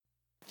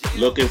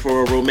Looking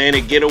for a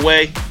romantic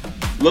getaway?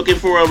 Looking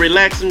for a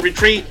relaxing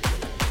retreat?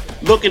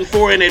 Looking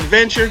for an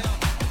adventure?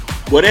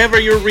 Whatever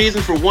your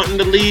reason for wanting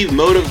to leave,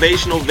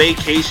 Motivational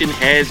Vacation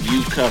has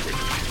you covered.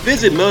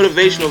 Visit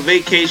Motivational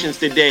Vacations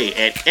today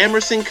at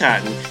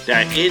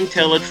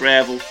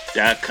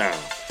emersonCotton.intellitravel.com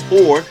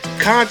or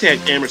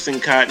contact Emerson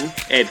Cotton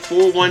at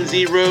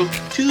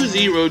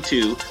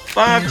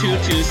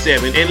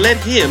 410-202-5227 and let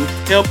him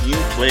help you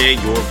plan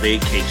your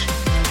vacation.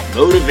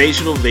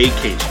 Motivational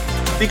Vacations,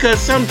 because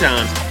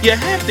sometimes you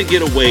have to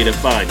get away to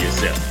find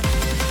yourself.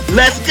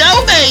 Let's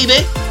go,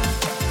 baby!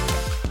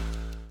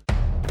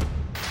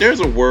 There's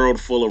a world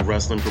full of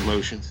wrestling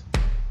promotions,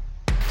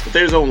 but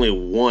there's only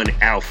one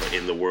alpha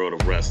in the world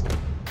of wrestling.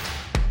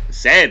 The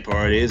sad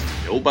part is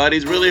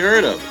nobody's really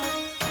heard of it.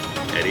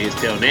 That is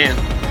till now.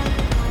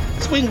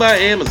 Swing by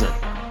Amazon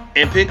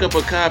and pick up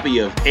a copy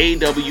of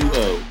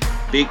AWO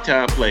Big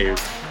Time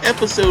Players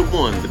Episode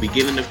 1, The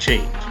Beginning of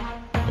Change.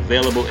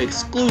 Available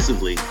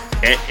exclusively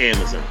at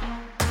Amazon.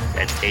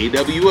 That's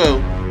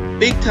AWO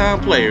Big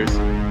Time Players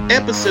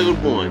Episode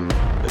 1,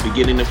 The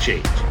Beginning of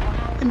Change.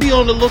 And be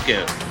on the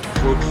lookout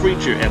for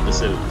future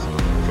episodes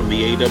from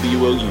the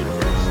AWO universe.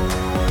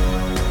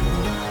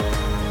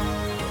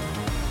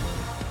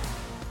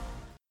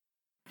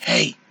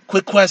 Hey,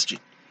 quick question.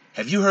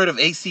 Have you heard of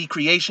AC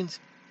Creations?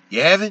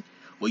 You haven't?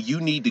 Well,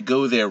 you need to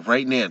go there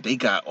right now. They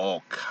got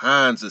all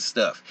kinds of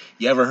stuff.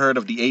 You ever heard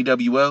of the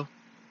AWO?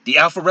 The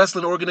Alpha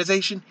Wrestling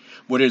Organization?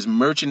 Where there's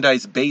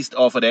merchandise based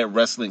off of that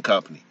wrestling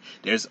company.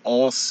 There's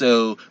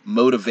also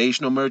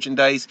motivational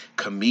merchandise,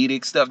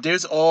 comedic stuff.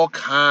 There's all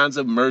kinds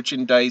of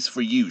merchandise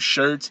for you.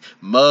 Shirts,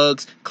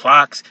 mugs,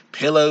 clocks,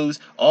 pillows,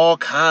 all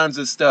kinds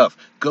of stuff.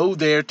 Go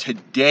there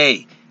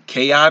today.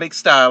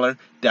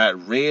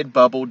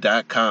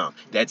 chaoticstyler.redbubble.com.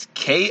 That's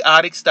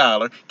Chaotic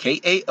Styler,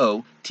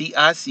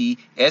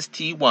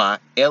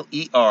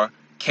 KAOTICSTYLER,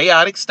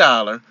 Chaotic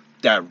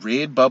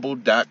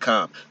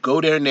Styler.redbubble.com. Go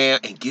there now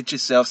and get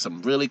yourself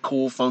some really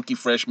cool, funky,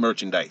 fresh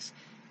merchandise.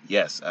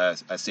 Yes, I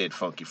said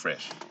funky,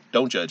 fresh.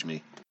 Don't judge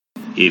me.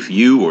 If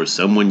you or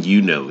someone you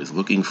know is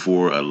looking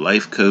for a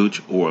life coach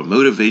or a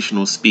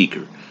motivational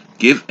speaker,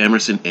 give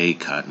Emerson A.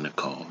 Cotton a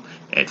call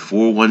at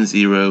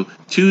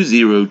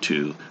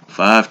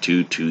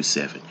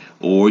 410-202-5227.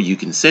 Or you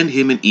can send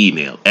him an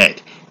email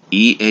at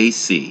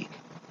EAC,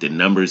 the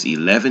numbers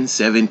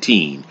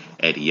 1117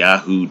 at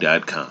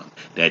yahoo.com.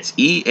 That's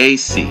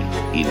EAC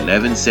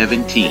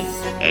 1117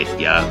 at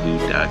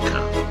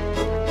yahoo.com.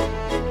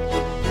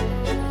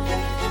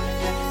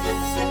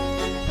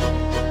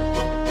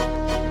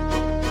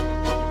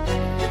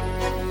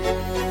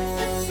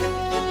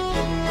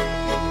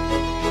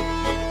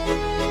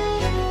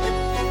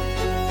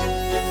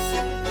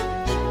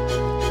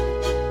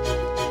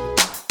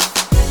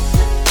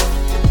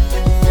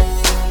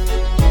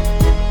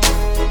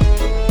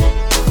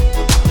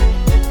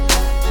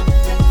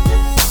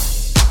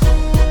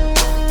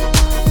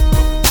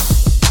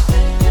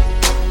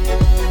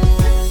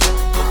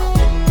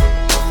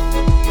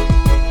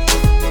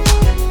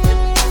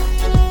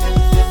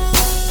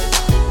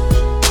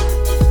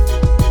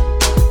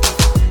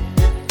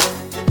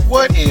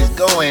 What is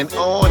going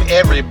on,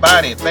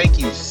 everybody? Thank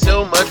you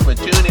so much for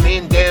tuning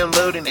in,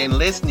 downloading, and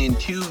listening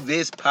to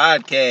this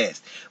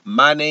podcast.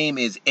 My name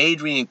is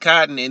Adrian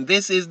Cotton, and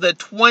this is the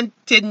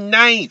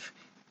 29th.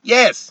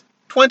 Yes,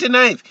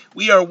 29th.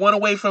 We are one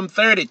away from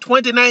 30.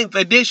 29th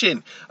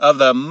edition of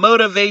the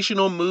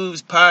Motivational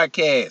Moves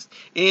podcast.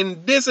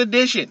 In this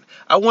edition,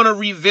 I want to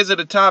revisit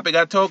a topic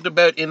I talked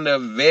about in the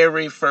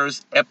very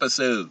first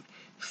episode: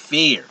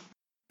 fear.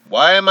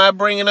 Why am I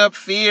bringing up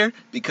fear?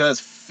 Because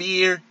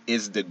fear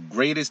is the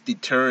greatest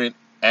deterrent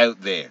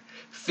out there.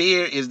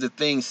 Fear is the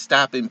thing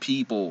stopping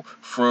people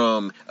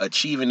from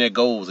achieving their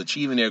goals,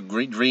 achieving their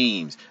great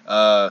dreams,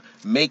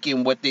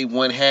 making what they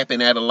want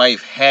happen out of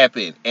life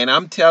happen. And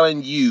I'm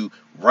telling you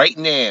right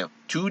now,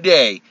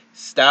 today,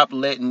 stop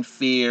letting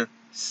fear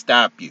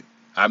stop you.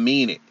 I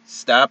mean it.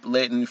 Stop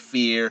letting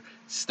fear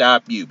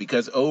stop you.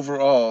 Because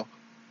overall,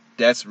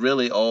 that's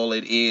really all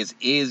it is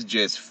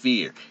just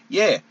fear.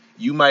 Yeah.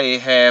 You might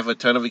have a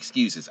ton of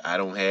excuses. I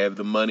don't have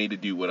the money to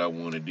do what I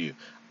want to do.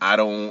 I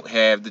don't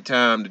have the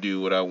time to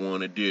do what I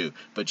want to do.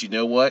 But you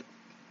know what?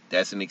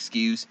 That's an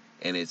excuse,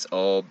 and it's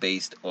all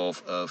based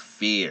off of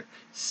fear.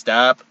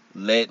 Stop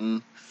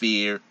letting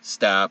fear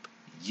stop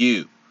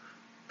you.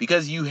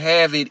 Because you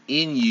have it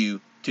in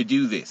you to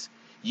do this.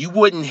 You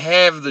wouldn't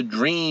have the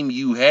dream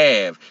you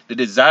have, the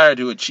desire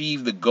to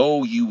achieve the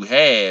goal you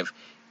have,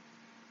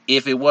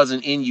 if it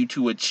wasn't in you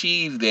to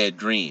achieve that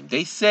dream.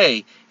 They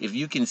say if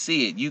you can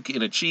see it, you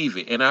can achieve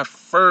it. And I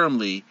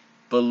firmly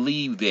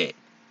believe that.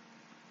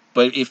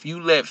 But if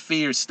you let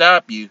fear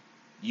stop you,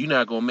 you're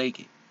not going to make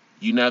it.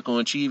 You're not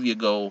going to achieve your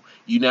goal.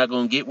 You're not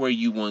going to get where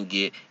you want to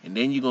get. And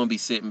then you're going to be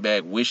sitting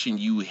back wishing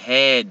you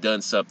had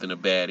done something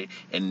about it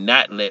and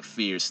not let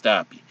fear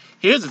stop you.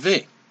 Here's the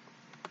thing.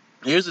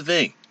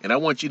 And I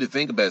want you to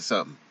think about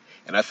something.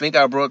 And I think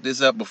I brought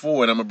this up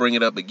before, and I'm going to bring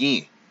it up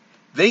again.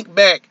 Think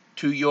back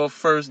to your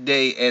first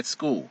day at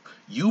school.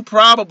 You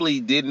probably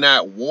did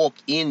not walk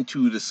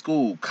into the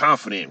school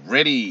confident,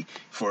 ready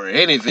for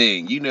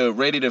anything,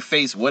 ready to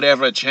face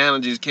whatever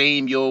challenges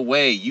came your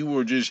way. You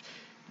were just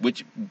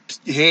with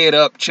head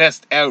up,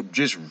 chest out,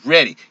 just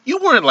ready. You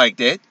weren't like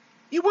that.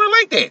 You weren't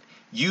like that.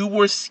 You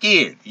were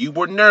scared. You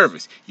were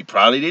nervous. You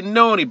probably didn't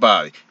know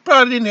anybody. You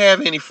probably didn't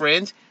have any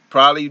friends.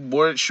 Probably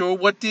weren't sure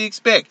what to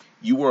expect.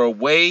 You were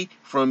away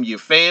from your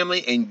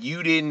family and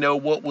you didn't know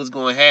what was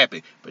going to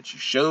happen. But you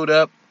showed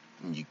up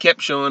and you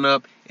kept showing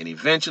up, and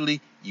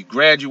eventually you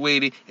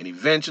graduated, and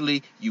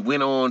eventually you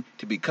went on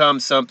to become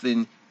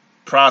something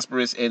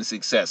prosperous and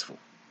successful.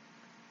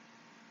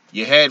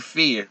 You had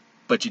fear,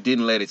 but you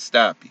didn't let it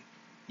stop you.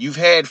 You've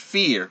had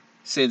fear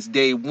since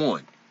day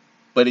one,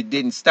 but it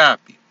didn't stop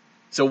you.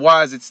 So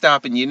why is it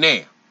stopping you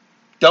now?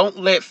 Don't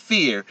let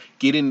fear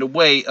get in the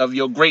way of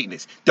your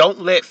greatness. Don't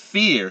let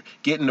fear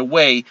get in the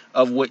way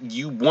of what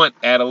you want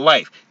out of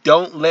life.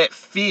 Don't let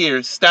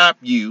fear stop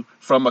you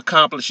from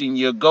accomplishing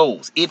your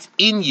goals. It's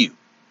in you.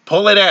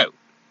 Pull it out.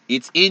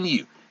 It's in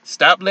you.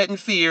 Stop letting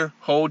fear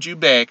hold you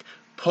back.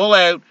 Pull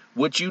out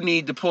what you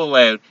need to pull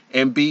out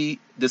and be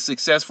the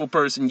successful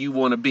person you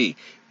want to be.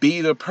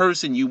 Be the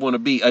person you want to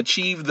be.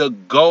 Achieve the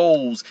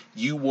goals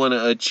you want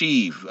to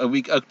achieve.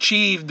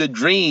 Achieve the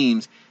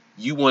dreams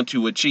you want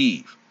to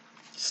achieve.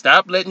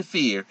 Stop letting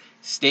fear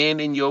stand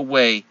in your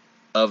way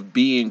of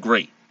being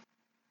great.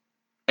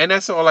 And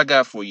that's all I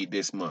got for you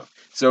this month.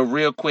 So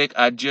real quick,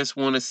 I just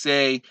want to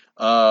say,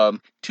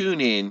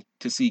 tune in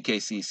to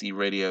CKCC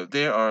Radio.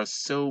 There are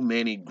so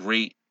many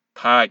great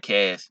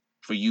podcasts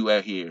for you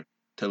out here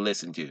to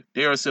listen to.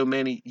 There are so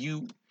many.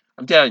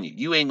 I'm telling you,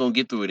 you ain't going to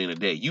get through it in a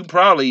day. You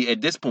probably, at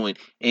this point,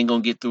 ain't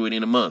going to get through it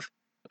in a month.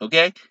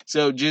 Okay?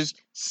 So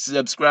just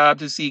subscribe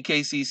to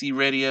CKCC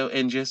Radio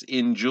and just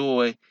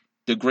enjoy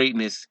the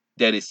greatness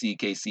that is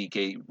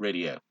CKCK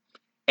Radio.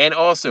 And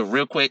also,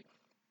 real quick,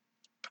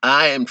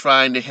 I am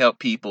trying to help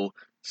people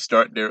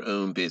start their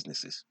own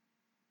businesses.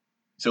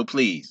 So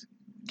please,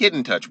 get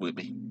in touch with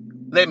me.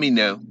 Let me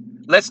know.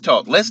 Let's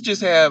talk. Let's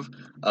just have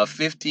a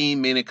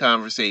 15-minute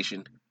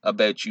conversation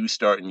about you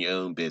starting your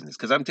own business.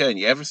 Because I'm telling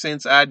you, ever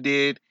since I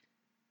did,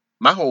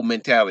 my whole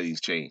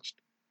mentality's changed.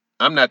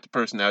 I'm not the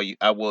person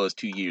I was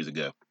 2 years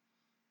ago.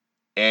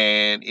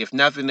 And if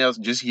nothing else,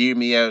 just hear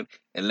me out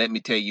and let me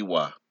tell you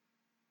why.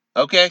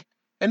 Okay?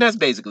 And that's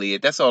basically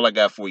it. That's all I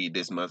got for you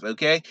this month,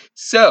 okay?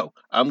 So,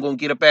 I'm going to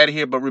get up out of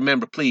here, but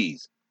remember,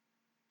 please,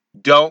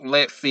 don't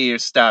let fear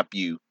stop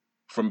you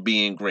from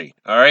being great,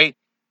 all right?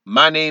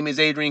 My name is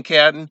Adrian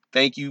Catton.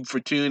 Thank you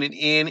for tuning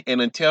in,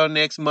 and until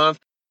next month,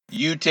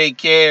 you take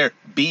care,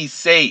 be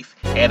safe,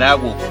 and I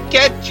will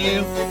catch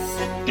you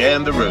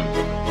down the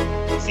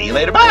road. See you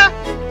later,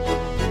 bye!